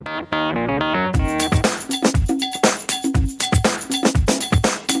Hello.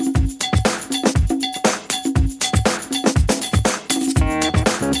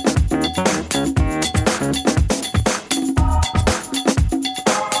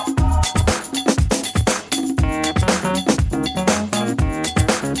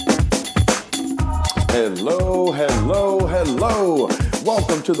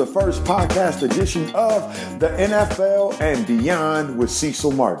 Welcome to the first podcast edition of the NFL and Beyond with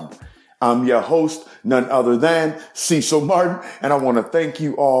Cecil Martin. I'm your host, none other than Cecil Martin, and I want to thank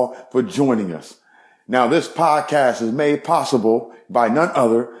you all for joining us. Now, this podcast is made possible by none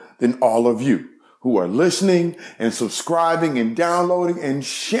other than all of you who are listening and subscribing and downloading and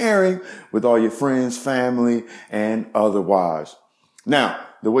sharing with all your friends, family, and otherwise. Now,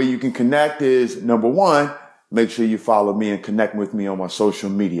 the way you can connect is, number one, make sure you follow me and connect with me on my social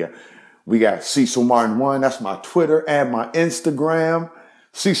media. We got Cecil Martin 1. That's my Twitter and my Instagram.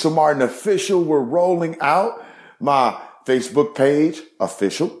 Cecil Martin Official. We're rolling out my Facebook page,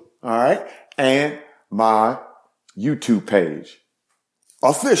 official. All right. And my YouTube page,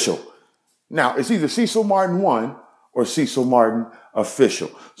 official. Now, it's either Cecil Martin 1 or Cecil Martin Official.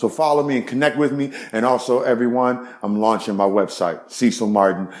 So follow me and connect with me. And also, everyone, I'm launching my website,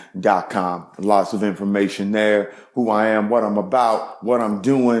 cecilmartin.com. Lots of information there, who I am, what I'm about, what I'm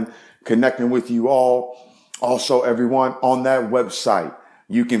doing, connecting with you all. Also, everyone, on that website,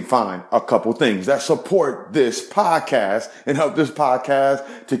 you can find a couple things that support this podcast and help this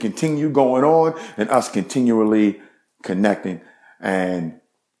podcast to continue going on and us continually connecting and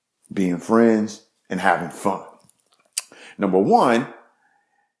being friends and having fun. Number one,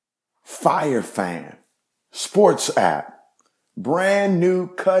 FireFan sports app. Brand new,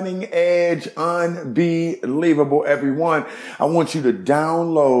 cutting edge, unbelievable, everyone. I want you to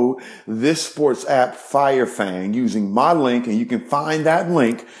download this sports app, FireFan, using my link, and you can find that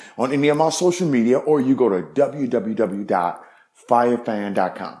link on any of my social media, or you go to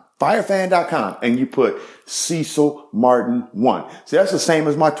www.firefan.com. Firefan.com, and you put Cecil Martin 1. See, that's the same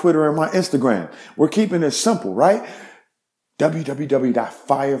as my Twitter and my Instagram. We're keeping it simple, right?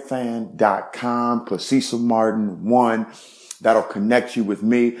 www.firefan.com, put Cecil Martin 1. That'll connect you with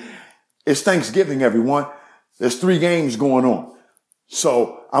me. It's Thanksgiving, everyone. There's 3 games going on.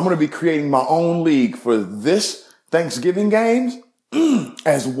 So I'm going to be creating my own league for this Thanksgiving games,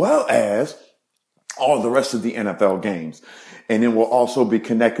 as well as all the rest of the NFL games. And then we'll also be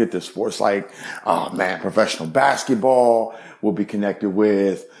connected to sports like, professional basketball. We'll be connected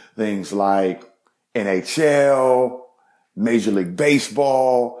with things like NHL, Major League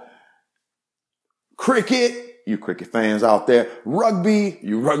Baseball, cricket, you cricket fans out there, rugby,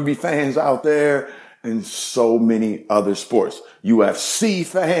 you rugby fans out there, and so many other sports. UFC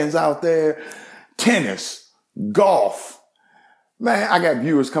fans out there, tennis, golf. Man, I got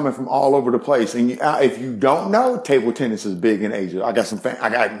viewers coming from all over the place. And if you don't know, table tennis is big in Asia. I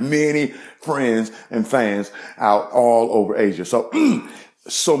got many friends and fans out all over Asia. So,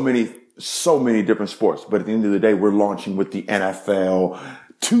 so many different sports. But at the end of the day, we're launching with the NFL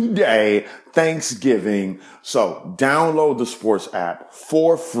today, Thanksgiving. So download the sports app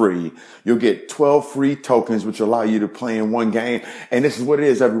for free. You'll get 12 free tokens, which allow you to play in one game. And this is what it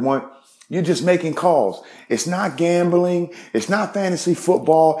is, everyone. You're just making calls. It's not gambling. It's not fantasy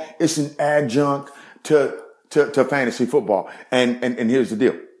football. It's an adjunct to fantasy football. And here's the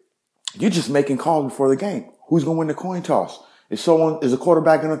deal. You're just making calls before the game. Who's going to win the coin toss? Is a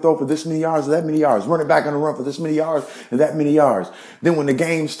quarterback going to throw for this many yards or that many yards? Running back going to run for this many yards and that many yards? Then when the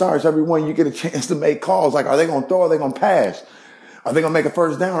game starts, everyone, you get a chance to make calls. Like, are they going to throw or are they going to pass? Are they going to make a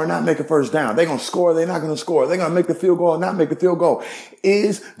first down or not make a first down? Are they going to score or they're not going to score? Are they going to make the field goal or not make the field goal?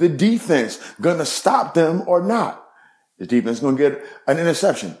 Is the defense going to stop them or not? Is the defense going to get an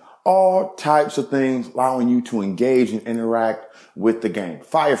interception? All types of things allowing you to engage and interact with the game.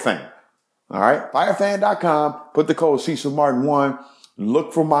 FireFan. All right. Firefan.com. Put the code Cecil Martin 1.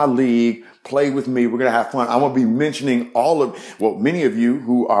 Look for my league. Play with me. We're going to have fun. I'm going to be mentioning many of you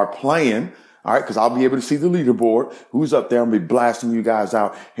who are playing. All right. Cause I'll be able to see the leaderboard. Who's up there. I'm going to be blasting you guys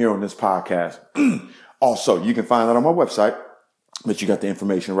out here on this podcast. Also, you can find that on my website, but you got the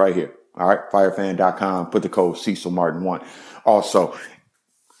information right here. All right. Firefan.com. Put the code Cecil Martin 1. Also,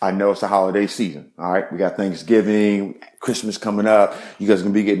 I know it's the holiday season. All right. We got Thanksgiving, Christmas coming up. You guys are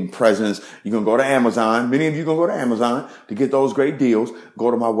going to be getting presents. You're going to go to Amazon. Many of you are going to go to Amazon to get those great deals. Go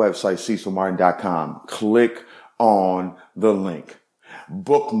to my website, cecilmartin.com. Click on the link.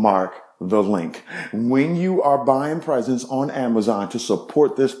 Bookmark the link. When you are buying presents on Amazon to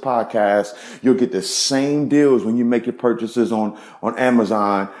support this podcast, you'll get the same deals when you make your purchases on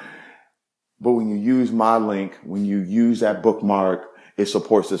Amazon. But when you use my link, when you use that bookmark, it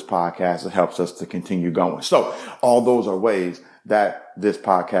supports this podcast. It helps us to continue going. So all those are ways that this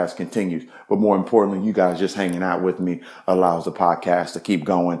podcast continues. But more importantly, you guys just hanging out with me allows the podcast to keep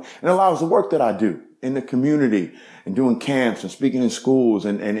going and allows the work that I do in the community and doing camps and speaking in schools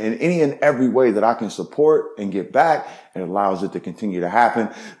and any and every way that I can support and get back. It allows it to continue to happen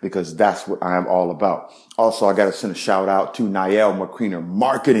because that's what I am all about. Also, I got to send a shout out to Niall McCreener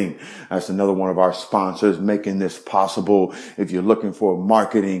Marketing. That's another one of our sponsors making this possible. If you're looking for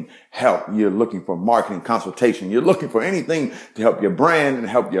marketing help, you're looking for marketing consultation, you're looking for anything to help your brand and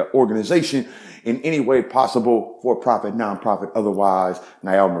help your organization in any way possible, for profit, nonprofit, otherwise,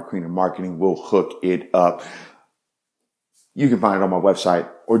 Niall McCreener Marketing will hook it up. You can find it on my website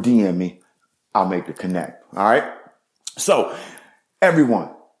or DM me. I'll make the connect. All right. So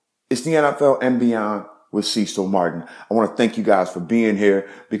everyone, it's the NFL and Beyond with Cecil Martin. I want to thank you guys for being here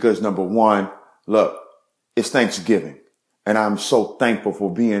because number one, look, it's Thanksgiving. And I'm so thankful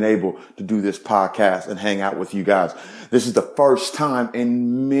for being able to do this podcast and hang out with you guys. This is the first time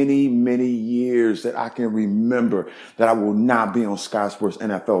in many, many years that I can remember that I will not be on Sky Sports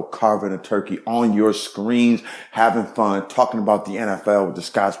NFL carving a turkey on your screens, having fun, talking about the NFL with the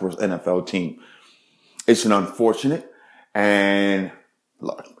Sky Sports NFL team. It's an unfortunate, and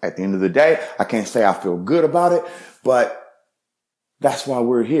look, at the end of the day, I can't say I feel good about it, but that's why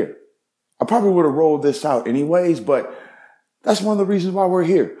we're here. I probably would have rolled this out anyways, but that's one of the reasons why we're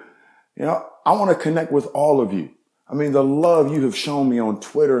here. You know, I want to connect with all of you. I mean, the love you have shown me on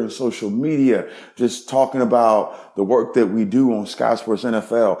Twitter and social media, just talking about the work that we do on Sky Sports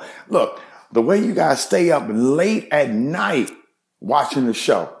NFL. Look, the way you guys stay up late at night watching the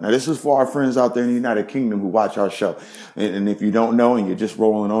show. Now, this is for our friends out there in the United Kingdom who watch our show. And if you don't know and you're just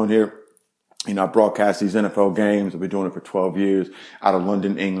rolling on here, you know, I broadcast these NFL games. I've been doing it for 12 years out of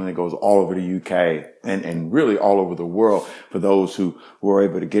London, England. It goes all over the UK and really all over the world for those who are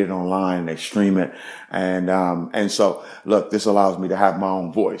able to get it online and they stream it. And so look, this allows me to have my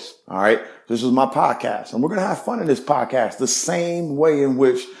own voice. All right. This is my podcast and we're going to have fun in this podcast the same way in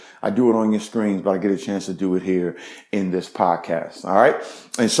which I do it on your screens, but I get a chance to do it here in this podcast. All right.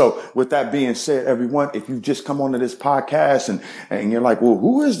 And so with that being said, everyone, if you've just come onto this podcast and you're like, well,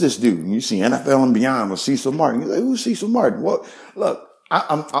 who is this dude? And you see NFL and Beyond with Cecil Martin. You're like, who's Cecil Martin? Well, look,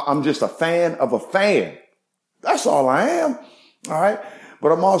 I'm just a fan of a fan. That's all I am. All right.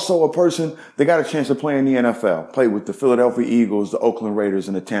 But I'm also a person that got a chance to play in the NFL, play with the Philadelphia Eagles, the Oakland Raiders,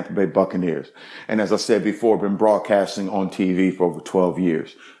 and the Tampa Bay Buccaneers. And as I said before, been broadcasting on TV for over 12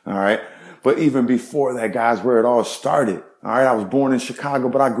 years. All right. But even before that, guys, where it all started. All right. I was born in Chicago,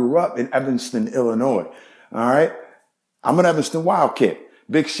 but I grew up in Evanston, Illinois. All right. I'm an Evanston Wildcat.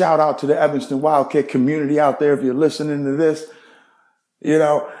 Big shout out to the Evanston Wildcat community out there. If you're listening to this, you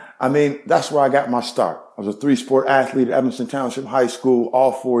know, I mean, that's where I got my start. I was a 3-sport athlete at Evanston Township High School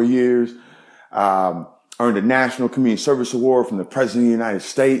all 4 years. Earned a National Community Service Award from the President of the United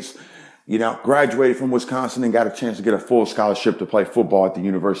States. You know, graduated from Wisconsin and got a chance to get a full scholarship to play football at the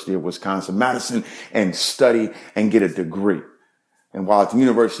University of Wisconsin-Madison and study and get a degree. And while at the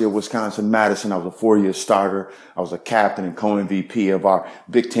University of Wisconsin-Madison, I was a 4-year starter. I was a captain and co-MVP of our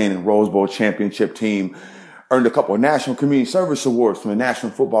Big Ten and Rose Bowl championship team. Earned a couple of National Community Service Awards from the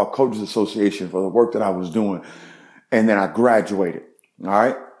National Football Coaches Association for the work that I was doing. And then I graduated. All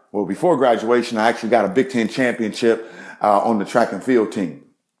right. Well, before graduation, I actually got a Big Ten championship on the track and field team.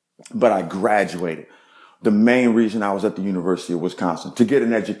 But I graduated. The main reason I was at the University of Wisconsin, to get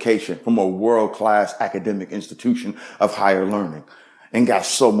an education from a world-class academic institution of higher learning, and got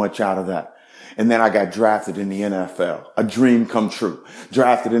so much out of that. And then I got drafted in the NFL, a dream come true,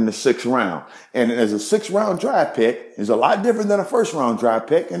 drafted in the 6th round. And as a 6th round draft pick is a lot different than a 1st round draft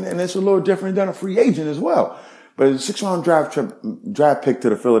pick. And it's a little different than a free agent as well. But as a 6th round draft pick to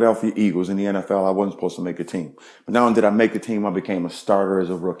the Philadelphia Eagles in the NFL, I wasn't supposed to make a team. But not only did I make the team, I became a starter as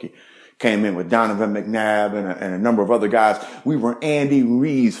a rookie. Came in with Donovan McNabb and a number of other guys. We were Andy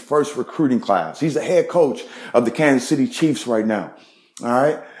Reid's first recruiting class. He's the head coach of the Kansas City Chiefs right now. All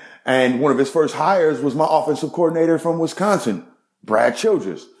right. And one of his first hires was my offensive coordinator from Wisconsin, Brad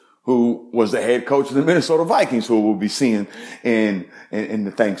Childress, who was the head coach of the Minnesota Vikings, who we'll be seeing in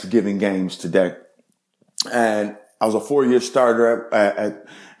the Thanksgiving games today. And I was a 4-year starter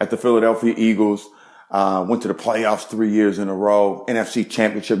at the Philadelphia Eagles. Went to the playoffs 3 years in a row. NFC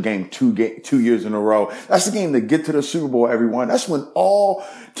Championship game 2 years in a row. That's the game to get to the Super Bowl, everyone. That's when all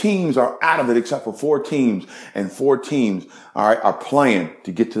teams are out of it except for 4 teams. And 4 teams, all right, are playing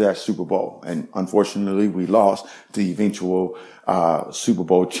to get to that Super Bowl. And unfortunately, we lost to the eventual Super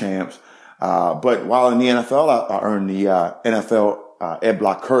Bowl champs. But while in the NFL, I earned the NFL Ed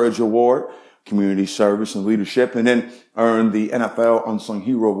Block Courage Award community service and leadership, and then earned the NFL Unsung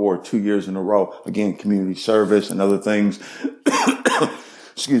Hero Award 2 years in a row. Again, community service and other things.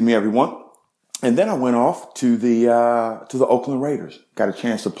 Excuse me, everyone. And then I went off to the Oakland Raiders. Got a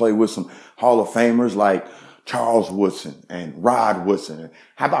chance to play with some Hall of Famers like Charles Woodson and Rod Woodson. And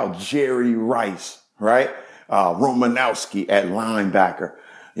how about Jerry Rice, right? Romanowski at linebacker,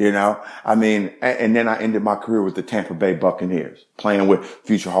 you know? I mean, and then I ended my career with the Tampa Bay Buccaneers, playing with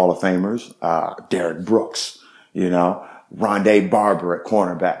future Hall of Famers, Derek Brooks, you know, Rondé Barber at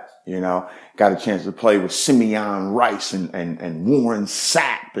cornerback, you know? Got a chance to play with Simeon Rice and Warren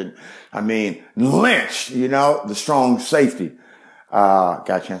Sapp and, I mean, Lynch, you know, the strong safety. Got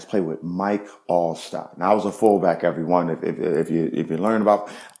a chance to play with Mike Allstott. Now I was a fullback, everyone. If you learn about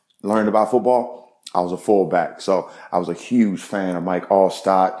football, I was a fullback. So I was a huge fan of Mike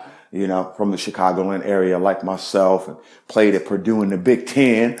Allstott, you know, from the Chicagoland area like myself, and played at Purdue in the Big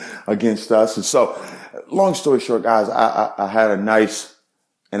Ten against us. And so long story short, guys, I had a nice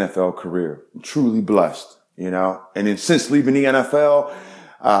NFL career. I'm truly blessed, you know, and then since leaving the NFL,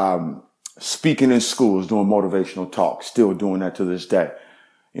 speaking in schools, doing motivational talks, still doing that to this day,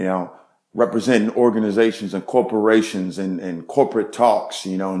 you know, representing organizations and corporations and corporate talks,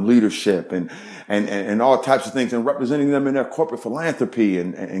 you know, and leadership and all types of things, and representing them in their corporate philanthropy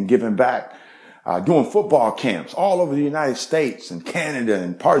and giving back, doing football camps all over the United States and Canada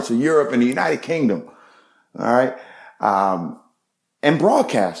and parts of Europe and the United Kingdom. All right. And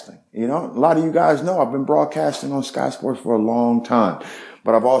broadcasting, you know, a lot of you guys know I've been broadcasting on Sky Sports for a long time,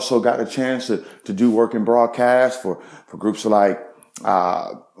 but I've also got a chance to do work in broadcast for groups like,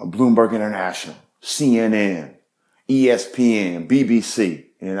 Bloomberg International, CNN, ESPN, BBC,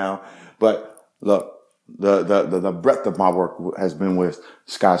 you know, but look, the breadth of my work has been with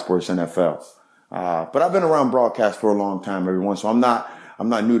Sky Sports NFL. But I've been around broadcast for a long time, everyone. So I'm not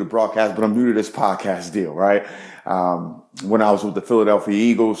new to broadcast, but I'm new to this podcast deal, right? When I was with the Philadelphia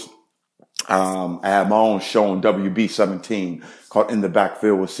Eagles, I had my own show on WB17 called In the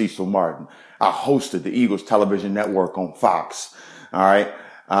Backfield with Cecil Martin. I hosted the Eagles television network on Fox. All right.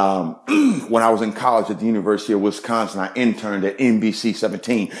 When I was in college at the University of Wisconsin, I interned at NBC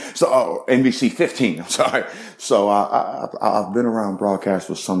 17. NBC 15. I'm sorry. So I've been around broadcast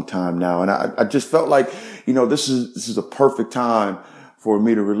for some time now. And I just felt like, you know, this is a perfect time for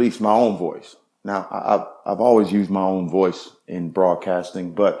me to release my own voice. Now, I've always used my own voice in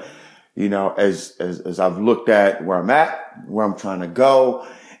broadcasting, but, you know, as I've looked at where I'm at, where I'm trying to go,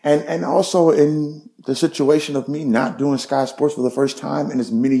 and also in the situation of me not doing Sky Sports for the first time in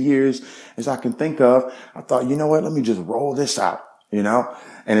as many years as I can think of, I thought, you know what, let me just roll this out, you know,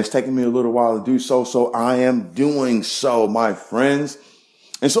 and it's taken me a little while to do so. So I am doing so, my friends.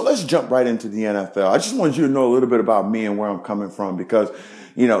 And so let's jump right into the NFL. I just wanted you to know a little bit about me and where I'm coming from, because,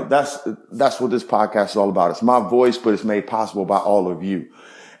 you know, that's what this podcast is all about. It's my voice, but it's made possible by all of you.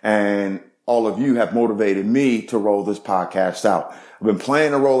 And all of you have motivated me to roll this podcast out. I've been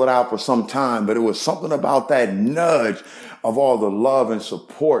planning to roll it out for some time, but it was something about that nudge of all the love and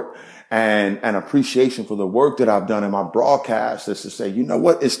support and appreciation for the work that I've done in my broadcast is to say, you know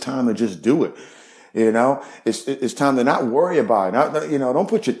what? It's time to just do it. You know, it's time to not worry about it. You know, don't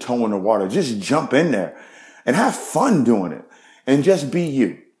put your toe in the water. Just jump in there and have fun doing it and just be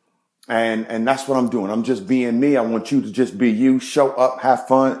you. And that's what I'm doing. I'm just being me. I want you to just be you, show up, have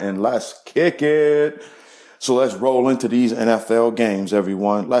fun, and let's kick it. So let's roll into these NFL games,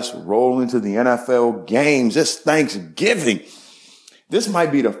 everyone. Let's roll into the NFL games. It's Thanksgiving. This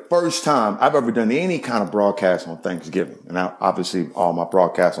might be the first time I've ever done any kind of broadcast on Thanksgiving. And now, obviously, all my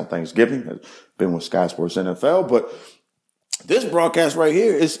broadcasts on Thanksgiving has been with Sky Sports NFL. But this broadcast right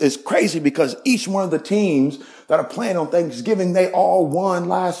here is crazy because each one of the teams that are playing on Thanksgiving, they all won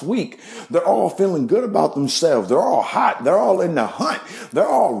last week. They're all feeling good about themselves. They're all hot. They're all in the hunt. They're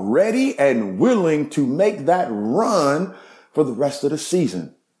all ready and willing to make that run for the rest of the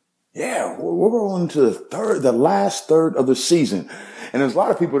season. Yeah, we're rolling to the last third of the season. And there's a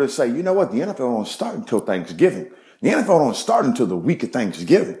lot of people that say, you know what? The NFL don't start until Thanksgiving. The NFL don't start until the week of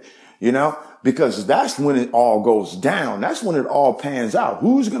Thanksgiving, you know, because that's when it all goes down. That's when it all pans out.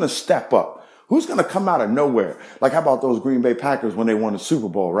 Who's going to step up? Who's going to come out of nowhere? Like, how about those Green Bay Packers when they won the Super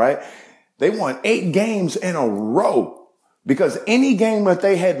Bowl, right? They won 8 games in a row because any game that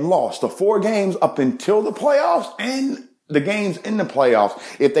they had lost, the 4 games up until the playoffs and the games in the playoffs,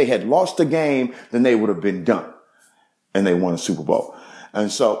 if they had lost the game, then they would have been done. And they won a Super Bowl. And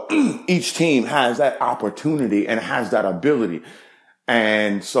so each team has that opportunity and has that ability.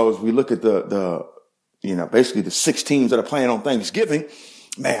 And so as we look at the basically the 6 teams that are playing on Thanksgiving,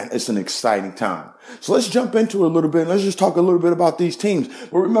 Man, it's an exciting time. So let's jump into it a little bit. Let's just talk a little bit about these teams.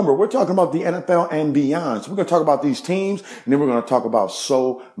 But remember, we're talking about the NFL and beyond. So we're going to talk about these teams, and then we're going to talk about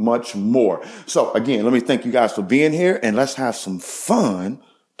so much more. So again, let me thank you guys for being here, and let's have some fun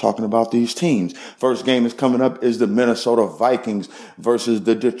talking about these teams. First game is coming up is the Minnesota Vikings versus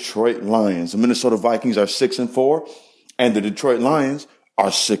the Detroit Lions. The Minnesota Vikings are 6-4, and the Detroit Lions are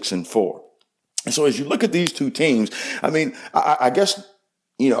 6-4. And so as you look at these two teams, I mean, I guess,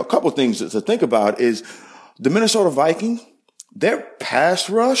 a couple of things to think about is the Minnesota Vikings, their pass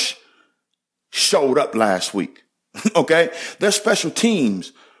rush showed up last week. Okay. Their special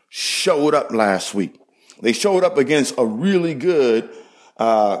teams showed up last week. They showed up against a really good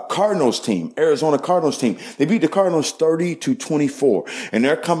Cardinals team, Arizona Cardinals team. They beat the Cardinals 30-24, and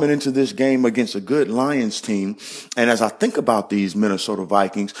they're coming into this game against a good Lions team. And as I think about these Minnesota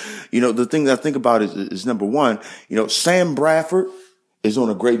Vikings, the thing that I think about is number one, Sam Bradford is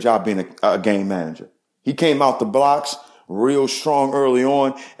doing a great job being a game manager. He came out the blocks real strong early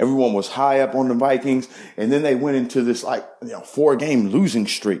on. Everyone was high up on the Vikings. And then they went into this 4-game losing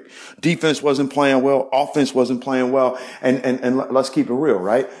streak. Defense wasn't playing well. Offense wasn't playing well. And let's keep it real,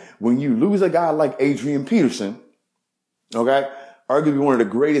 right? When you lose a guy like Adrian Peterson, okay, arguably one of the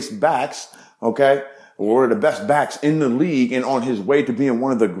greatest backs, okay, or one of the best backs in the league and on his way to being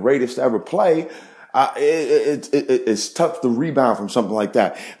one of the greatest to ever play, it's tough to rebound from something like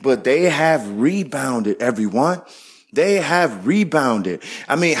that. But they have rebounded, everyone. They have rebounded.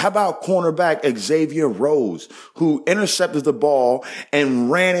 I mean, how about cornerback Xavier Rhodes, who intercepted the ball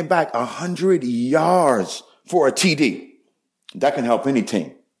and ran it back 100 yards for a TD? That can help any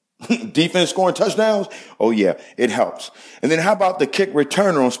team. Defense scoring touchdowns? Oh, yeah, it helps. And then how about the kick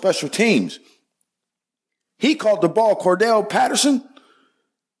returner on special teams? He caught the ball. Cordell Patterson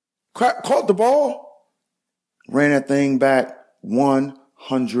caught the ball, ran that thing back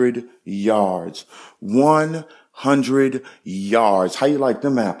 100 yards. 100 yards. How you like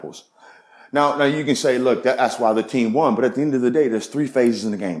them apples? Now you can say, look, that's why the team won. But at the end of the day, there's 3 phases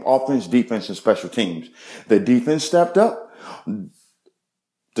in the game: offense, defense, and special teams. The defense stepped up,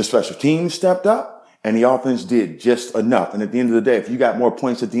 the special teams stepped up, and the offense did just enough. And at the end of the day, if you got more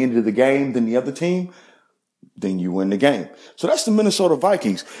points at the end of the game than the other team, then you win the game. So that's the Minnesota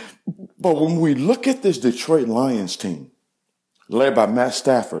Vikings. But when we look at this Detroit Lions team, led by Matt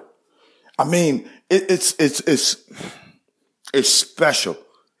Stafford, I mean, it's special.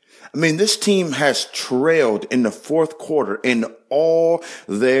 I mean, this team has trailed in the fourth quarter in all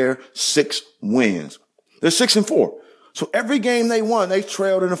their 6 wins. They're 6-4. So every game they won, they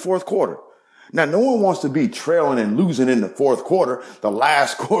trailed in the fourth quarter. Now, no one wants to be trailing and losing in the fourth quarter, the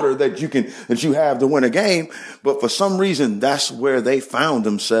last quarter that you have to win a game. But for some reason, that's where they found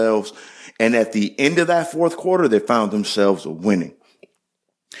themselves. And at the end of that fourth quarter, they found themselves winning.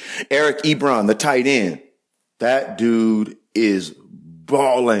 Eric Ebron, the tight end, that dude is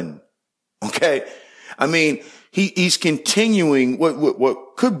balling. Okay. I mean, he's continuing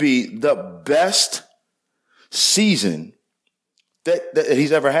what could be the best season that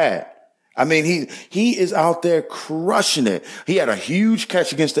he's ever had. I mean, he is out there crushing it. He had a huge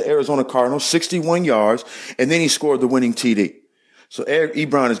catch against the Arizona Cardinals, 61 yards, and then he scored the winning TD. So Eric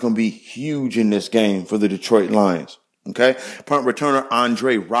Ebron is going to be huge in this game for the Detroit Lions. Okay. Punt returner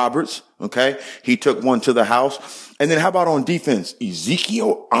Andre Roberts. Okay. He took one to the house. And then how about on defense?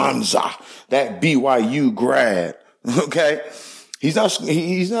 Ezekiel Ansah, that BYU grad. Okay. He's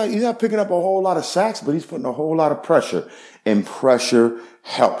not picking up a whole lot of sacks, but he's putting a whole lot of pressure, and pressure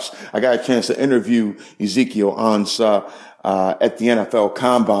helps. I got a chance to interview Ezekiel Ansah at the NFL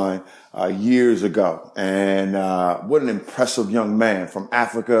Combine years ago, and what an impressive young man from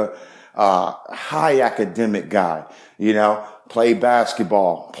Africa, high academic guy. Played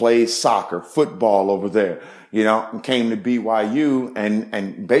basketball, played soccer, football over there. And came to BYU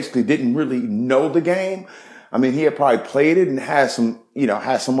and basically didn't really know the game. I mean, he had probably played it and had some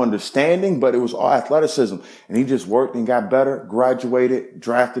understanding, but it was all athleticism. And he just worked and got better, graduated,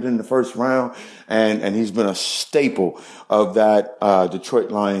 drafted in the first round, and he's been a staple of that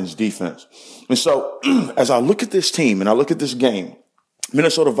Detroit Lions defense. And so as I look at this team and I look at this game,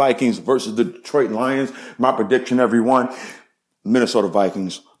 Minnesota Vikings versus the Detroit Lions, my prediction, everyone, Minnesota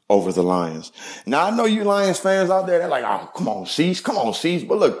Vikings over the Lions. Now, I know you Lions fans out there, they're like, oh, come on, Cease.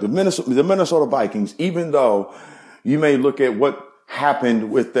 But look, the Minnesota Vikings, even though you may look at what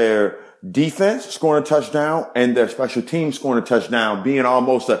happened with their defense scoring a touchdown and their special teams scoring a touchdown, being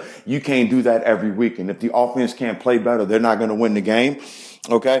almost you can't do that every week. And if the offense can't play better, they're not going to win the game.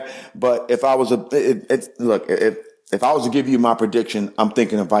 Okay. But if I was if I was to give you my prediction, I'm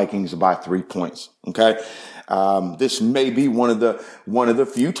thinking the Vikings by 3 points. Okay. This may be one of the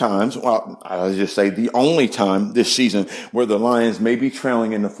few times, well, I'll just say the only time this season where the Lions may be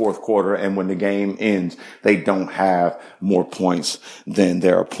trailing in the fourth quarter, and when the game ends, they don't have more points than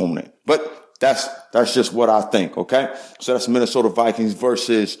their opponent. But that's just what I think, okay? So that's Minnesota Vikings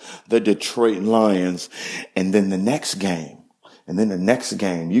versus the Detroit Lions. And then the next game,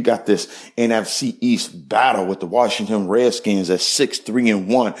 you got this NFC East battle with the Washington Redskins at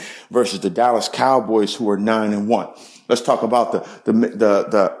 6-3-1 versus the Dallas Cowboys, who are 9-1. Let's talk about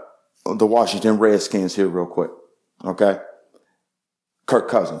the Washington Redskins here real quick. Okay. Kirk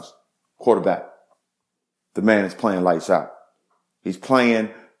Cousins, quarterback. The man is playing lights out. He's playing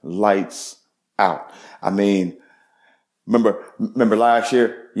lights out. I mean, remember last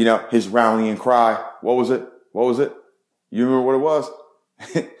year, his rallying cry. What was it? You remember what it was?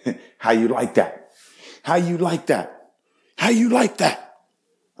 How you like that? How you like that? How you like that?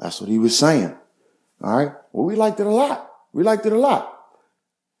 That's what he was saying. All right. Well, we liked it a lot.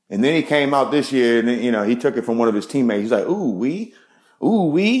 And then he came out this year and, he took it from one of his teammates. He's like, ooh, we. I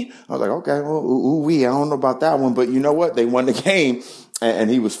was like, okay, well, ooh, we. I don't know about that one, but you know what? They won the game and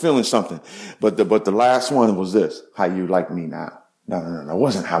he was feeling something. But the last one was this. How you like me now? No. It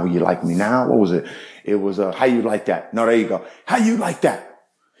wasn't how you like me now. What was it? It was, how you like that? No, there you go. How you like that?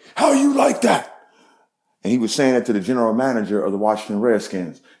 How you like that? And he was saying it to the general manager of the Washington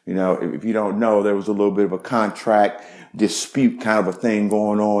Redskins. If you don't know, there was a little bit of a contract dispute kind of a thing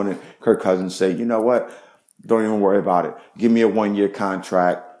going on. And Kirk Cousins said, you know what? Don't even worry about it. Give me a 1-year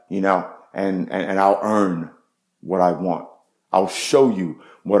contract, and I'll earn what I want. I'll show you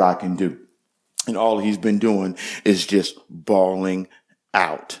what I can do. And all he's been doing is just balling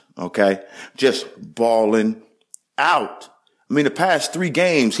out. Okay. Just balling out. I mean, the past 3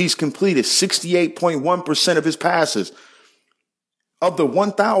 games, he's completed 68.1% of his passes. Of the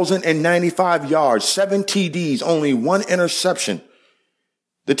 1,095 yards, 7 TDs, only 1 interception.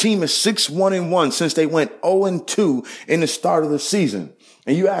 The team is 6-1-1 since they went 0-2 in the start of the season.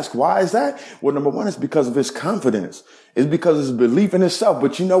 And you ask, why is that? Well, number one, it's because of his confidence. It's because of his belief in himself.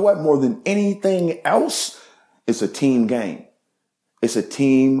 But you know what? More than anything else, it's a team game. It's a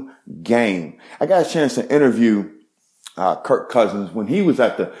team game. I got a chance to interview Kirk Cousins when he was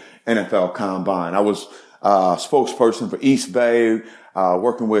at the NFL Combine. I was spokesperson for East Bay,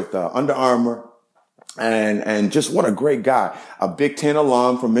 working with Under Armour. And just what a great guy. A Big Ten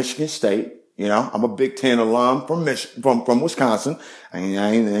alum from Michigan State. I'm a Big Ten alum from Wisconsin.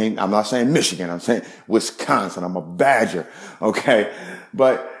 I'm not saying Michigan. I'm saying Wisconsin. I'm a Badger. Okay.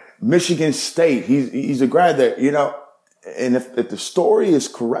 But Michigan State, he's a grad there, and if the story is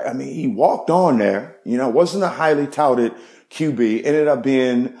correct, I mean, he walked on there, wasn't a highly touted QB, ended up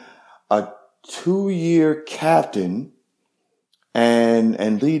being a 2-year captain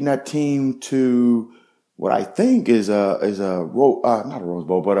and leading that team to what I think is not a Rose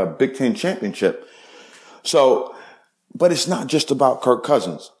Bowl, but a Big Ten championship. So, but it's not just about Kirk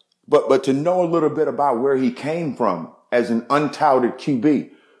Cousins, but to know a little bit about where he came from as an untouted QB,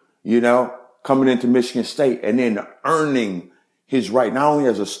 coming into Michigan State and then earning his right, not only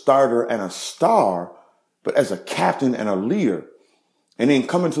as a starter and a star, but as a captain and a leader. And then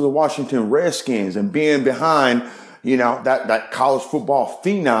coming to the Washington Redskins and being behind, that college football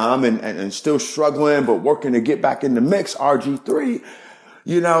phenom and still struggling, but working to get back in the mix, RG3,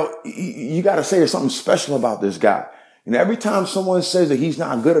 you got to say there's something special about this guy. Every time someone says that he's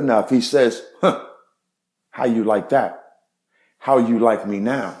not good enough, he says, how you like that? How you like me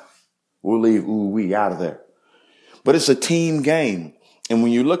now? We'll leave ooh-wee out of there. But it's a team game. And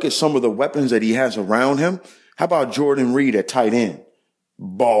when you look at some of the weapons that he has around him, how about Jordan Reed at tight end?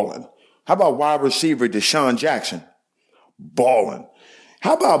 Balling. How about wide receiver Deshaun Jackson? Balling.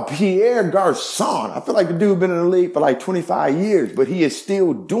 How about Pierre Garçon? I feel like the dude been in the league for like 25 years, but he is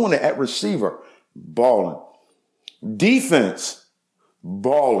still doing it at receiver. Balling. Defense.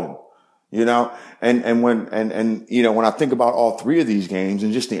 Balling. And when I think about all 3 of these games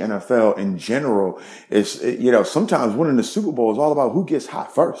and just the NFL in general, sometimes winning the Super Bowl is all about who gets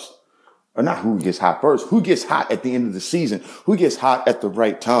hot first. Or not who gets hot first, who gets hot at the end of the season, who gets hot at the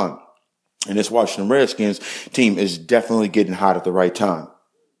right time. And this Washington Redskins team is definitely getting hot at the right time.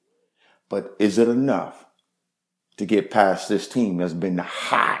 But is it enough to get past this team that's been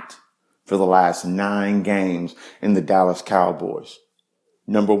hot for the last 9 games in the Dallas Cowboys?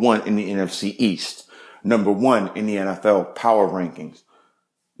 Number 1 in the NFC East. Number 1 in the NFL power rankings.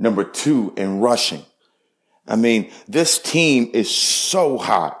 Number 2 in rushing. I mean, this team is so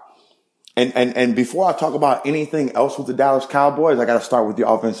hot. And before I talk about anything else with the Dallas Cowboys, I got to start with the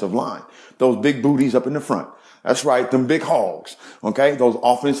offensive line. Those big booties up in the front. That's right, them big hogs. Okay, those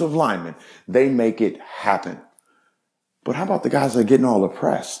offensive linemen, they make it happen. But how about the guys that are getting all the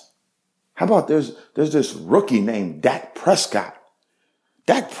press? How about there's this rookie named Dak Prescott?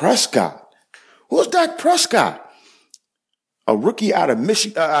 Dak Prescott. Who's Dak Prescott? A rookie out of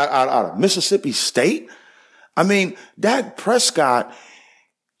Mississippi State? I mean, Dak Prescott,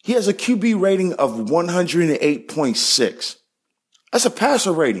 he has a QB rating of 108.6. That's a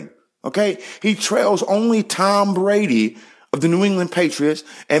passer rating, okay? He trails only Tom Brady of the New England Patriots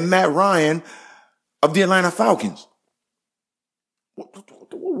and Matt Ryan of the Atlanta Falcons.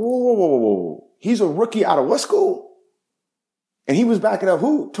 Whoa. He's a rookie out of what school? And he was backing up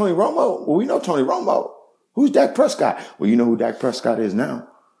who? Tony Romo? Well, we know Tony Romo. Who's Dak Prescott? Well, you know who Dak Prescott is now.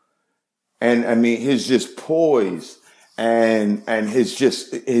 And I mean, his just poise and his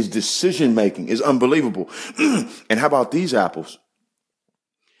decision making is unbelievable. And how about these apples?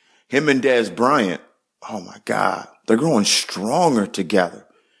 Him and Dez Bryant. Oh my God. They're growing stronger together.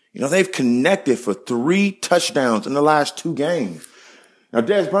 You know, they've connected for 3 touchdowns in the last 2 games. Now,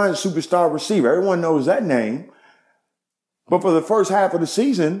 Dez Bryant's a superstar receiver. Everyone knows that name. But for the first half of the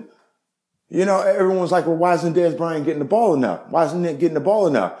season, you know, everyone's like, well, why isn't Dez Bryant getting the ball enough? Why isn't he getting the ball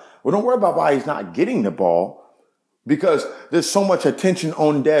enough? Well, don't worry about why he's not getting the ball, because there's so much attention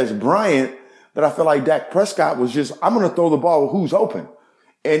on Dez Bryant that I feel like Dak Prescott was just, I'm going to throw the ball with who's open.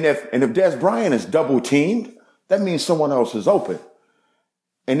 And if Dez Bryant is double teamed, that means someone else is open.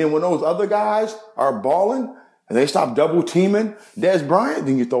 And then when those other guys are balling and they stop double teaming Dez Bryant,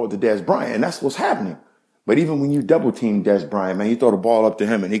 then you throw it to Dez Bryant. And that's what's happening. But even when you double team Dez Bryant, man, you throw the ball up to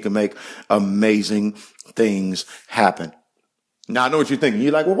him and he can make amazing things happen. Now I know what you're thinking.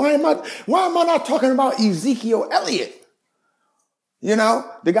 You're like, well, why am I not talking about Ezekiel Elliott? You know,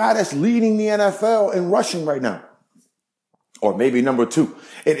 the guy that's leading the NFL in rushing right now. Or maybe number 2.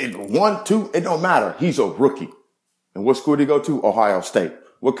 1, 2, it don't matter. He's a rookie. And what school did he go to? Ohio State.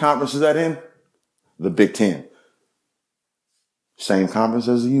 What conference is that in? The Big Ten. Same conference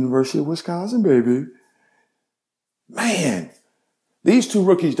as the University of Wisconsin, baby. Man, these 2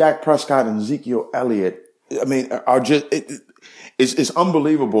 rookies, Dak Prescott and Ezekiel Elliott, I mean, are just, it's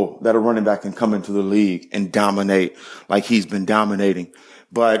unbelievable that a running back can come into the league and dominate like he's been dominating.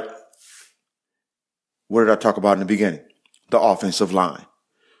 But what did I talk about in the beginning? The offensive line.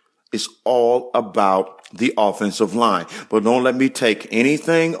 It's all about the offensive line. But don't let me take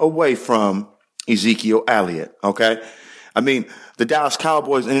anything away from Ezekiel Elliott, okay? I mean, the Dallas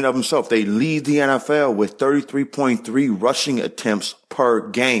Cowboys in and of themselves, they lead the NFL with 33.3 rushing attempts per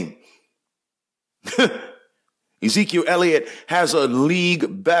game. Ezekiel Elliott has a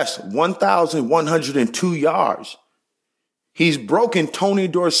league best 1,102 yards. He's broken Tony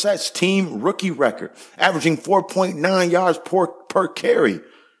Dorsett's team rookie record, averaging 4.9 yards per carry.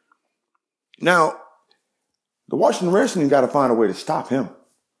 Now, the Washington Redskins got to find a way to stop him.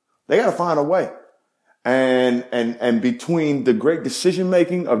 They got to find a way. And between the great decision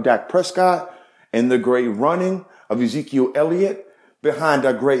making of Dak Prescott and the great running of Ezekiel Elliott behind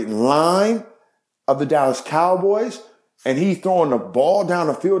a great line of the Dallas Cowboys, and he throwing the ball down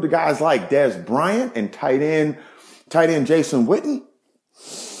the field to guys like Dez Bryant and tight end Jason Witten,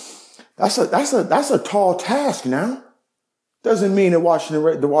 that's a tall task now. Doesn't mean that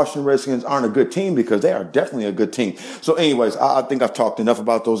the Washington Redskins aren't a good team, because they are definitely a good team. So anyways, I think I've talked enough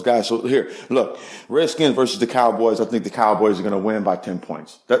about those guys. So here, look, Redskins versus the Cowboys. I think the Cowboys are going to win by 10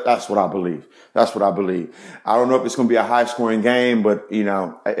 points. That's what I believe. That's what I believe. I don't know if it's going to be a high scoring game, but you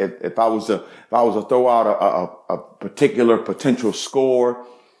know, if I was to throw out a particular potential score,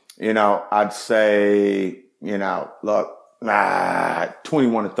 you know, I'd say, you know, look,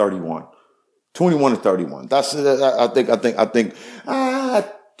 21-31. 21-31. That's, I think,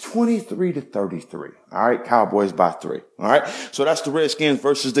 23-33. All right. Cowboys by 3. All right. So that's the Redskins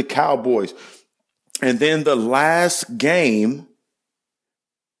versus the Cowboys. And then the last game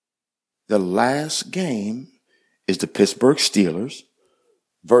is the Pittsburgh Steelers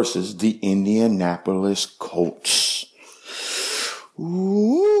versus the Indianapolis Colts.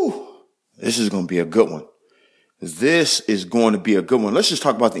 Ooh, this is going to be a good one. This is going to be a good one. Let's just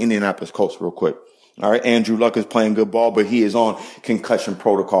talk about the Indianapolis Colts real quick. All right. Andrew Luck is playing good ball, but he is on concussion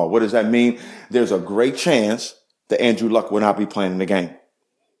protocol. What does that mean? There's a great chance that Andrew Luck will not be playing in the game.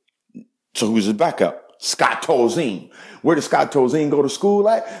 So who's his backup? Scott Tolzien. Where did Scott Tolzien go to school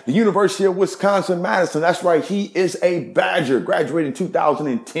at? The University of Wisconsin-Madison. That's right. He is a Badger. Graduated in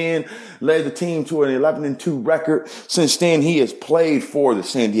 2010, led the team to an 11-2 record. Since then, he has played for the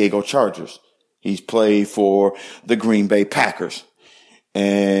San Diego Chargers. He's played for the Green Bay Packers.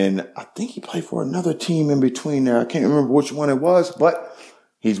 And I think he played for another team in between there. I can't remember which one it was, but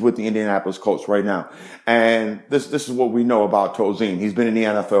He's with the Indianapolis Colts right now. And this is what we know about Tolzien. He's been in the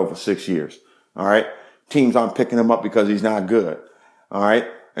NFL for 6 years. All right. Teams aren't picking him up because he's not good. All right.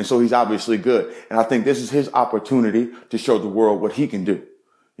 And so he's obviously good. And I think this is his opportunity to show the world what he can do.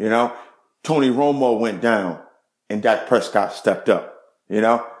 You know, Tony Romo went down and Dak Prescott stepped up. You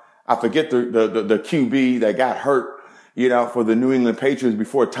know, I forget the QB that got hurt, you know, for the New England Patriots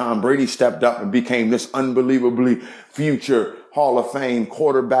before Tom Brady stepped up and became this unbelievably future Hall of Fame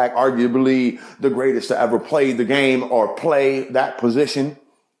quarterback, arguably the greatest to ever play the game or play that position.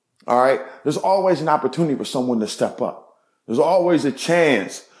 All right. There's always an opportunity for someone to step up. There's always a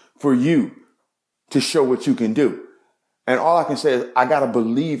chance for you to show what you can do. And all I can say is I got to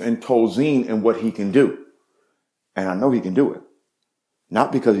believe in Tolzien and what he can do. And I know he can do it.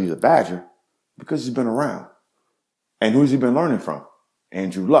 Not because he's a Badger, because he's been around. And who's he been learning from?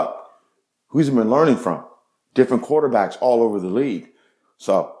 Andrew Luck. Who's he been learning from? Different quarterbacks all over the league.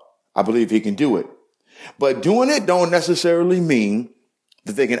 So I believe he can do it. But doing it don't necessarily mean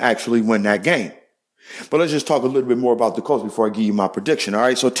that they can actually win that game. But let's just talk a little bit more about the Colts before I give you my prediction. All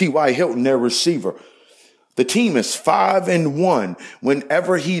right. So T.Y. Hilton, their receiver. The team is 5-1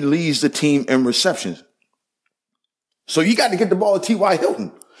 whenever he leads the team in receptions. So you got to get the ball to T.Y.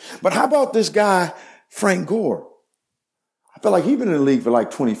 Hilton. But how about this guy, Frank Gore? I feel like he's been in the league for like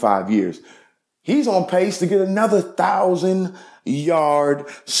 25 years. He's on pace to get another 1,000-yard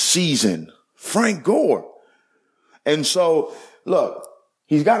season. Frank Gore. And so, look,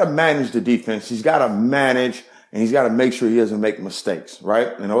 he's got to manage the defense. He's got to manage and he's got to make sure he doesn't make mistakes,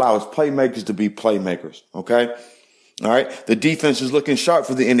 right? And allow his playmakers to be playmakers, okay? All right? The defense is looking sharp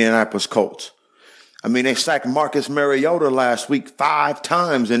for the Indianapolis Colts. I mean, they sacked Marcus Mariota last week 5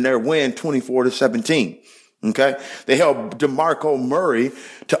 times in their win 24-17. Okay. They held DeMarco Murray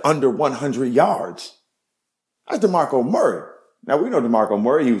to under 100 yards. That's DeMarco Murray. Now we know DeMarco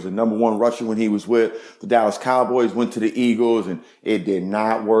Murray. He was the number 1 rusher when he was with the Dallas Cowboys, went to the Eagles, and it did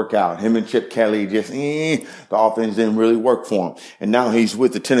not work out. Him and Chip Kelly just, the offense didn't really work for him. And now he's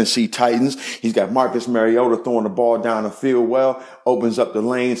with the Tennessee Titans. He's got Marcus Mariota throwing the ball down the field well, opens up the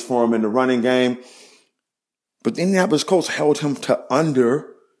lanes for him in the running game. But the Indianapolis Colts held him to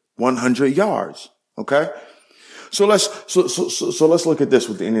under 100 yards. Okay. So let's look at this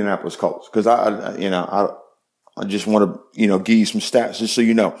with the Indianapolis Colts. Cause I just want to, give you some stats just so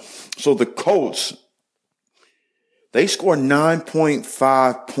you know. So the Colts, they score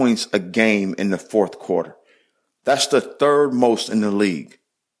 9.5 points a game in the fourth quarter. That's the 3rd most in the league.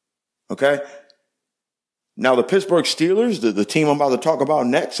 Okay. Now the Pittsburgh Steelers, the team I'm about to talk about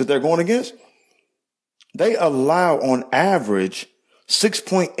next that they're going against, they allow on average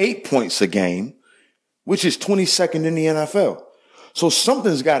 6.8 points a game, which is 22nd in the NFL. So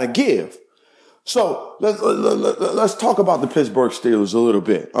something's got to give. So let's talk about the Pittsburgh Steelers a little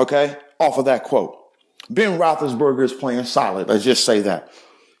bit, okay? Off of that quote. Ben Roethlisberger is playing solid. Let's just say that.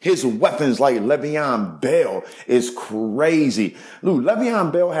 His weapons like Le'Veon Bell is crazy. Lou,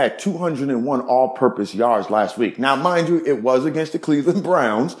 Le'Veon Bell had 201 all-purpose yards last week. Now, mind you, it was against the Cleveland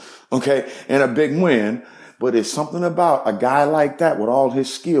Browns, okay, and a big win. But it's something about a guy like that with all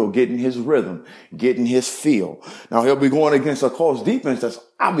his skill, getting his rhythm, getting his feel. Now, he'll be going against a Colts defense that's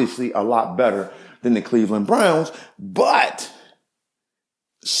obviously a lot better than the Cleveland Browns, but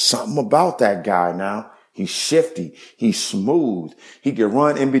something about that guy now. He's shifty. He's smooth. He can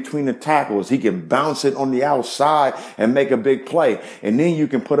run in between the tackles. He can bounce it on the outside and make a big play. And then you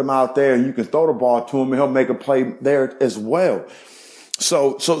can put him out there and you can throw the ball to him and he'll make a play there as well.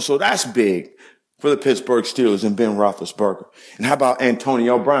 So that's big for the Pittsburgh Steelers and Ben Roethlisberger. And how about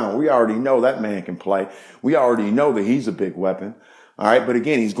Antonio Brown? We already know that man can play. We already know that he's a big weapon. All right. But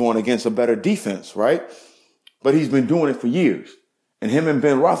again, he's going against a better defense, right? But he's been doing it for years. And him and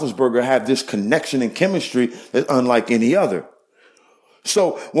Ben Roethlisberger have this connection and chemistry that's unlike any other.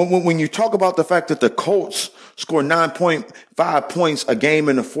 So when you talk about the fact that the Colts score 9.5 points a game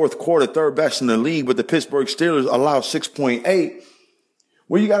in the fourth quarter, 3rd best in the league, but the Pittsburgh Steelers allow 6.8,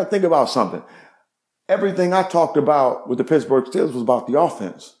 well, you got to think about something. Everything I talked about with the Pittsburgh Steelers was about the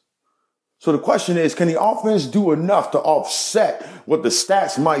offense. So the question is, can the offense do enough to offset what the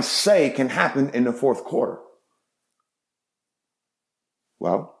stats might say can happen in the fourth quarter?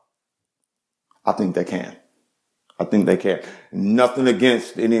 Well, I think they can. I think they can. Nothing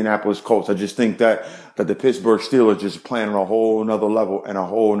against the Indianapolis Colts. I just think that the Pittsburgh Steelers just playing on a whole nother level and a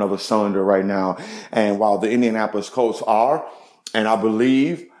whole nother cylinder right now. And while the Indianapolis Colts are, and I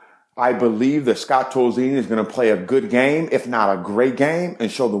believe that Scott Tolzien is going to play a good game, if not a great game,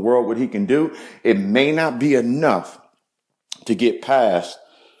 and show the world what he can do, it may not be enough to get past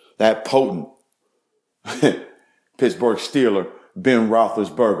that potent Pittsburgh Steeler Ben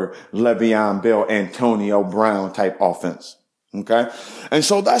Roethlisberger, Le'Veon Bell, Antonio Brown type offense. Okay. And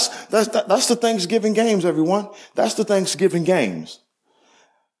so that's the Thanksgiving games, everyone. That's the Thanksgiving games.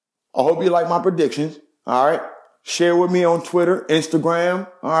 I hope you like my predictions. All right. Share with me on Twitter, Instagram.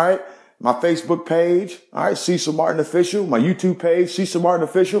 All right. My Facebook page. All right. Cecil Martin Official. My YouTube page, Cecil Martin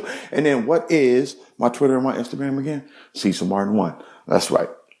Official. And then what is my Twitter and my Instagram again? Cecil Martin 1. That's right.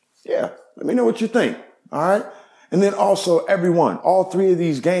 Yeah. Let me know what you think. All right. And then also everyone, all three of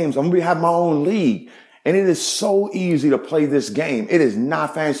these games, I'm going to have my own league. And it is so easy to play this game. It is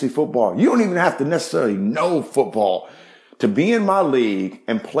not fantasy football. You don't even have to necessarily know football to be in my league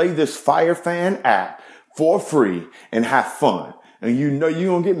and play this Fire Fan app for free and have fun. And you know you're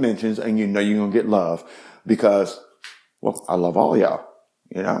going to get mentions and you know you're going to get love because, well, I love all y'all,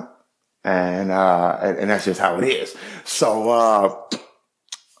 you know, and that's just how it is. So,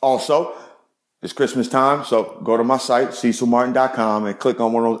 also, it's Christmas time, so go to my site, cecilmartin.com, and click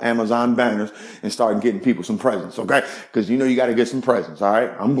on one of those Amazon banners and start getting people some presents, okay? Because you know you got to get some presents, all right?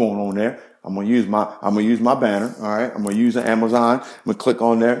 I'm going on there. I'm gonna use my banner, all right? I'm gonna use the Amazon. I'm gonna click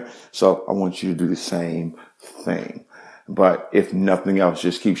on there. So I want you to do the same thing. But if nothing else,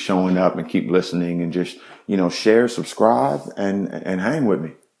 just keep showing up and keep listening and just, you know, share, subscribe, and hang with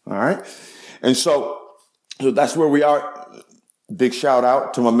me, all right? And so that's where we are. Big shout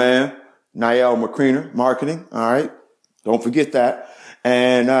out to my man, Niall McCreener, marketing. All right. Don't forget that.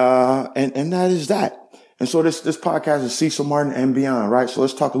 And that is that. And so this podcast is Cecil Martin and beyond, right? So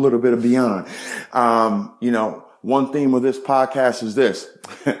let's talk a little bit of beyond. You know, one theme of this podcast is this.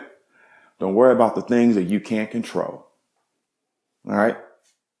 Don't worry about the things that you can't control. All right.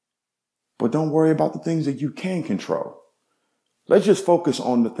 But don't worry about the things that you can control. Let's just focus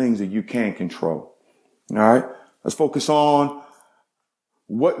on the things that you can control. All right. Let's focus on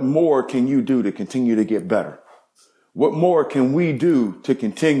what more can you do to continue to get better? What more can we do to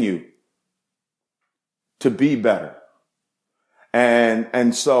continue to be better?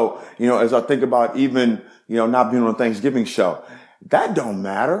 And so, you know, as I think about even, you know, not being on a Thanksgiving show, that don't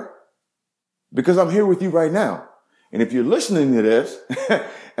matter because I'm here with you right now. And if you're listening to this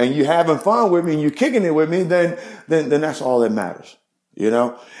and you're having fun with me and you're kicking it with me, then that's all that matters, you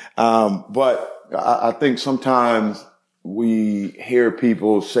know? But I think sometimes we hear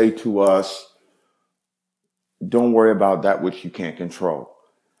people say to us, don't worry about that which you can't control.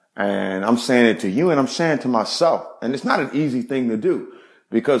 And I'm saying it to you and I'm saying it to myself. And it's not an easy thing to do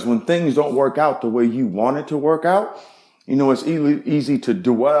because when things don't work out the way you want it to work out, you know, it's easy to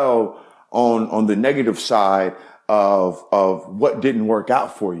dwell on the negative side of what didn't work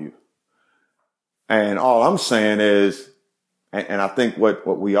out for you. And all I'm saying is, and I think what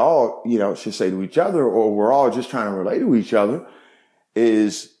we all, you know, should say to each other, or we're all just trying to relate to each other,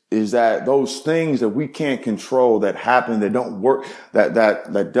 is that those things that we can't control that happen, that don't work,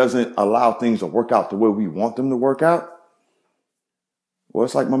 that doesn't allow things to work out the way we want them to work out. Well,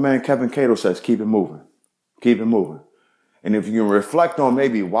 it's like my man Kevin Cato says, keep it moving. Keep it moving. And if you can reflect on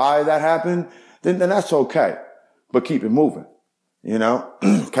maybe why that happened, then that's okay. But keep it moving. You know,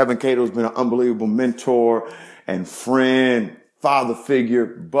 Kevin Cato has been an unbelievable mentor and friend, father figure,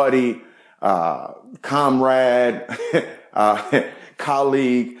 buddy, comrade,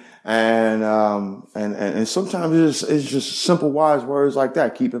 colleague, and sometimes it's just simple, wise words like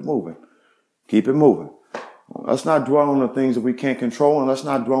that. Keep it moving. Keep it moving. Let's not dwell on the things that we can't control, and let's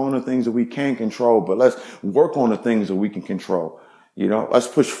not dwell on the things that we can control, but let's work on the things that we can control. You know, let's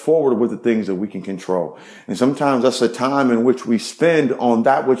push forward with the things that we can control. And sometimes that's a time in which we spend on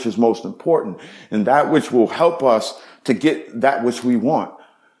that which is most important and that which will help us to get that which we want.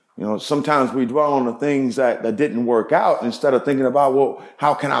 You know, sometimes we dwell on the things that didn't work out instead of thinking about, well,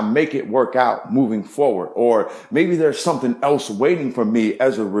 how can I make it work out moving forward? Or maybe there's something else waiting for me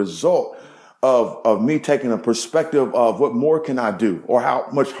as a result of me taking a perspective of what more can I do? Or how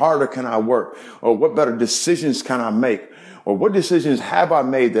much harder can I work? Or what better decisions can I make? Or what decisions have I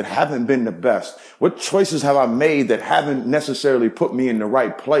made that haven't been the best? What choices have I made that haven't necessarily put me in the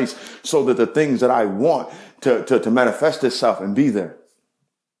right place so that the things that I want to manifest itself and be there?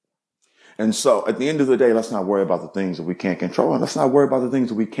 And so at the end of the day, let's not worry about the things that we can't control. And let's not worry about the things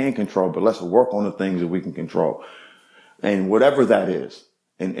that we can control, but let's work on the things that we can control. And whatever that is,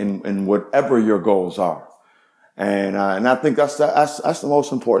 and whatever your goals are. And I think that's the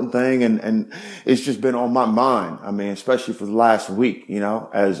most important thing. And it's just been on my mind. I mean, especially for the last week, you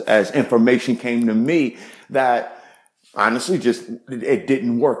know, as information came to me that honestly it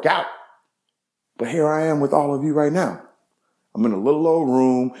didn't work out. But here I am with all of you right now. I'm in a little old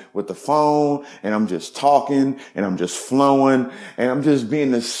room with the phone and I'm just talking and I'm just flowing and I'm just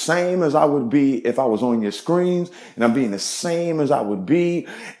being the same as I would be if I was on your screens, and I'm being the same as I would be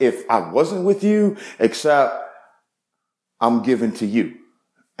if I wasn't with you, except I'm giving to you.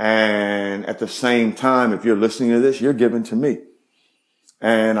 And at the same time, if you're listening to this, you're giving to me.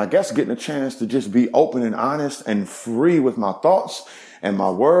 And I guess getting a chance to just be open and honest and free with my thoughts and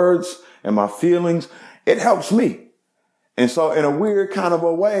my words and my feelings, it helps me. And so in a weird kind of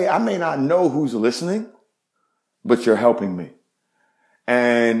a way, I may not know who's listening, but you're helping me.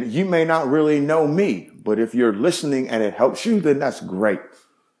 And you may not really know me, but if you're listening and it helps you, then that's great.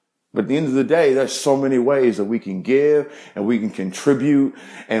 But at the end of the day, there's so many ways that we can give and we can contribute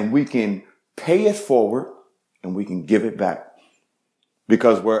and we can pay it forward and we can give it back.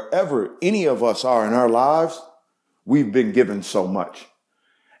 Because wherever any of us are in our lives, we've been given so much.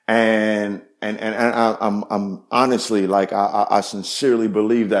 And I'm honestly, like, I sincerely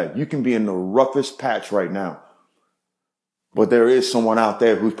believe that you can be in the roughest patch right now, but there is someone out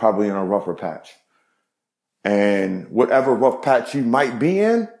there who's probably in a rougher patch. And whatever rough patch you might be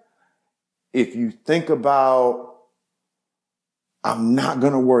in, if you think about, I'm not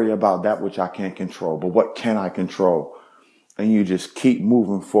going to worry about that which I can't control, but what can I control? And you just keep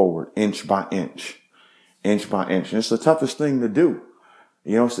moving forward inch by inch, inch by inch. And it's the toughest thing to do.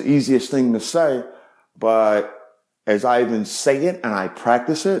 You know, it's the easiest thing to say, but as I even say it and I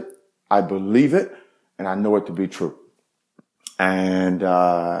practice it, I believe it and I know it to be true. And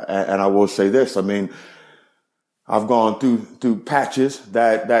I will say this. I mean, I've gone through patches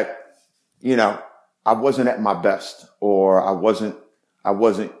that, you know, I wasn't at my best, or I wasn't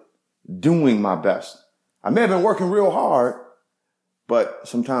doing my best. I may have been working real hard, but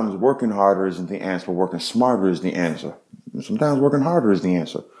sometimes working harder isn't the answer. Working smarter is the answer. Sometimes working harder is the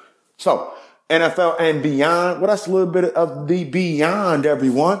answer. So NFL and beyond. Well, that's a little bit of the beyond,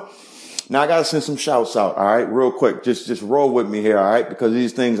 everyone. Now I got to send some shouts out. All right. Real quick. Just roll with me here. All right. Because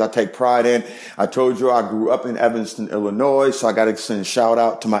these things I take pride in. I told you I grew up in Evanston, Illinois. So I got to send a shout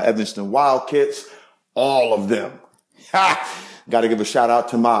out to my Evanston Wildcats. All of them. Got to give a shout out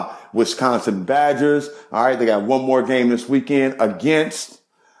to my Wisconsin Badgers. All right. They got one more game this weekend against,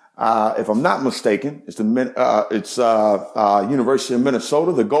 if I'm not mistaken, it's University of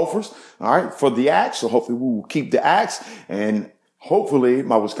Minnesota, the Gophers. All right. For the Axe. So hopefully we will keep the Axe, and hopefully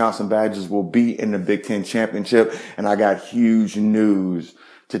my Wisconsin Badgers will be in the Big Ten Championship. And I got huge news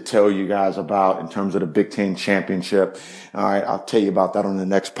to tell you guys about in terms of the Big Ten Championship. All right. I'll tell you about that on the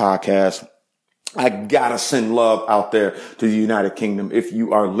next podcast. I gotta send love out there to the United Kingdom. If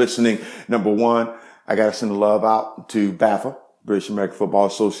you are listening, number one, I gotta send love out to BAFA, British American Football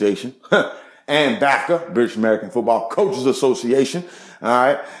Association, and BAFCA, British American Football Coaches Association. All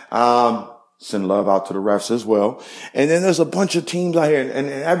right. Send love out to the refs as well. And then there's a bunch of teams out here. And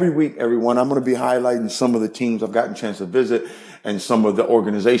every week, everyone, I'm going to be highlighting some of the teams I've gotten a chance to visit and some of the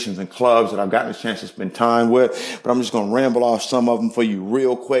organizations and clubs that I've gotten a chance to spend time with. But I'm just going to ramble off some of them for you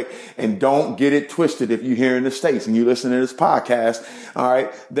real quick. And don't get it twisted if you're here in the States and you listen to this podcast. All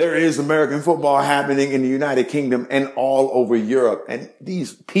right. There is American football happening in the United Kingdom and all over Europe. And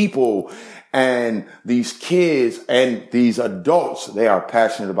these people and these kids and these adults, they are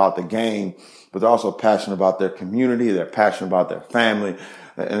passionate about the game, but they're also passionate about their community. They're passionate about their family,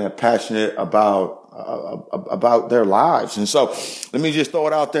 and they're passionate about their lives. And so let me just throw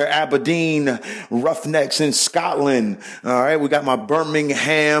it out there. Aberdeen Roughnecks in Scotland. All right. We got my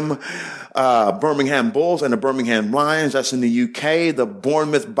Birmingham Bulls and the Birmingham Lions. That's in the UK. The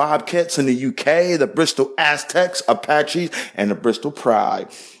Bournemouth Bobcats in the UK. The Bristol Aztecs, Apaches, and the Bristol Pride.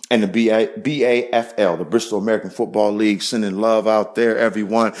 And the BAFL, the Bristol American Football League, sending love out there,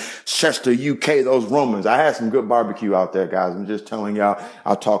 everyone. Chester, UK, those Romans. I had some good barbecue out there, guys. I'm just telling y'all,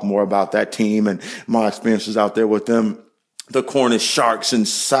 I'll talk more about that team and my experiences out there with them. The Cornish Sharks in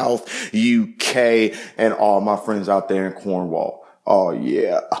South UK, and all my friends out there in Cornwall. Oh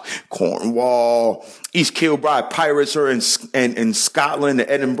yeah, Cornwall. East Kilbride Pirates are in Scotland.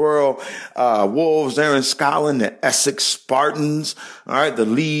 The Edinburgh Wolves, they're in Scotland. The Essex Spartans, all right. The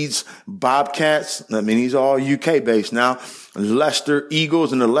Leeds Bobcats. I mean, these are all UK based now. Leicester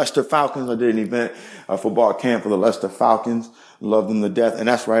Eagles and the Leicester Falcons. I did an event, a football camp for the Leicester Falcons. Love them to death, and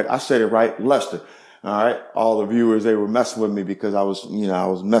that's right. I said it right, Leicester. All right. All the viewers, they were messing with me because I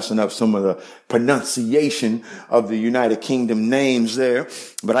was messing up some of the pronunciation of the United Kingdom names there,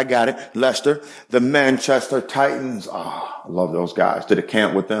 but I got it. Leicester, the Manchester Titans. I love those guys. Did a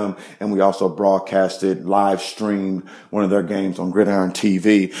camp with them. And we also broadcasted, live streamed one of their games on Gridiron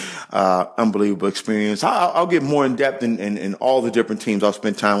TV. Unbelievable experience. I'll get more in depth in all the different teams I'll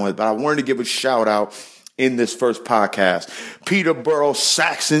spend time with, but I wanted to give a shout out in this first podcast. Peterborough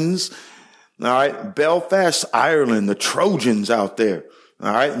Saxons. All right. Belfast, Ireland, the Trojans out there.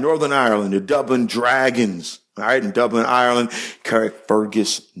 All right. Northern Ireland, the Dublin Dragons. All right. In Dublin, Ireland,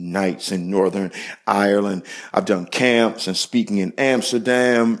 Carrickfergus Knights in Northern Ireland. I've done camps and speaking in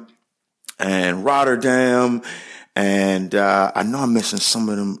Amsterdam and Rotterdam. And, I know I'm missing some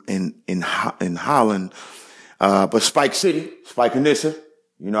of them in Holland. But Spike City, Spijkenisse.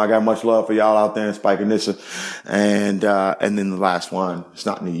 You know, I got much love for y'all out there in Spijkenisse. And then the last one, it's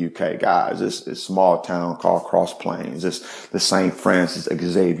not in the UK, guys. It's a small town called Cross Plains. It's the St. Francis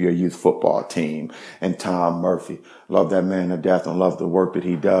Xavier youth football team and Tom Murphy. Love that man to death and love the work that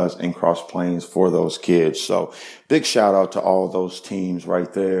he does in Cross Plains for those kids. So big shout out to all those teams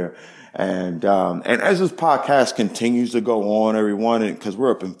right there. And as this podcast continues to go on, everyone, and cause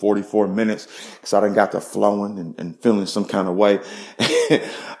we're up in 44 minutes, cause I done got the flowing and feeling some kind of way.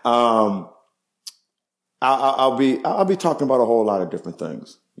 I'll be talking about a whole lot of different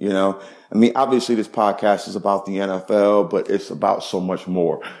things, you know. I mean, obviously this podcast is about the NFL, but it's about so much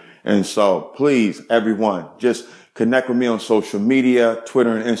more. And so please, everyone, just connect with me on social media,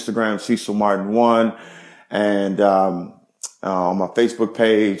 Twitter and Instagram, Cecil Martin 1, and, on my Facebook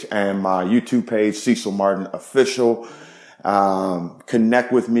page and my YouTube page, Cecil Martin Official.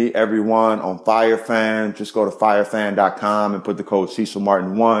 Connect with me, everyone, on FireFan. Just go to firefan.com and put the code Cecil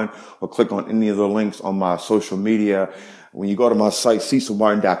Martin 1 or click on any of the links on my social media. When you go to my site,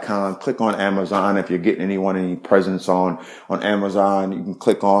 cecilmartin.com, click on Amazon. If you're getting any presents on Amazon, you can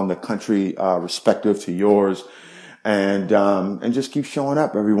click on the country, respective to yours and just keep showing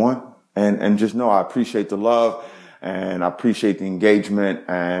up, everyone. And just know I appreciate the love. And I appreciate the engagement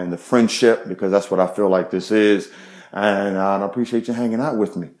and the friendship because that's what I feel like this is. And I appreciate you hanging out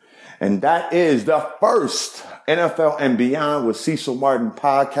with me. And that is the first NFL and Beyond with Cecil Martin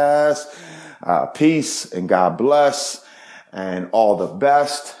podcast. Peace and God bless and all the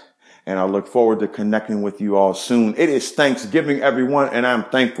best. And I look forward to connecting with you all soon. It is Thanksgiving, everyone, and I'm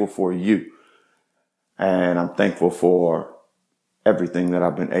thankful for you. And I'm thankful for everything that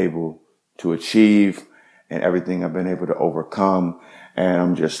I've been able to achieve and everything I've been able to overcome. And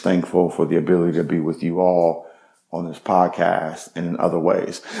I'm just thankful for the ability to be with you all on this podcast and in other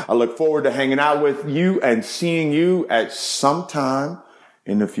ways. I look forward to hanging out with you and seeing you at some time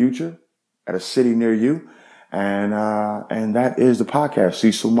in the future at a city near you. And that is the podcast,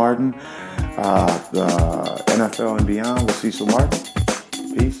 Cecil Martin, the NFL and Beyond with Cecil Martin.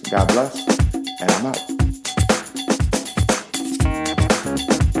 Peace, God bless, and I'm out.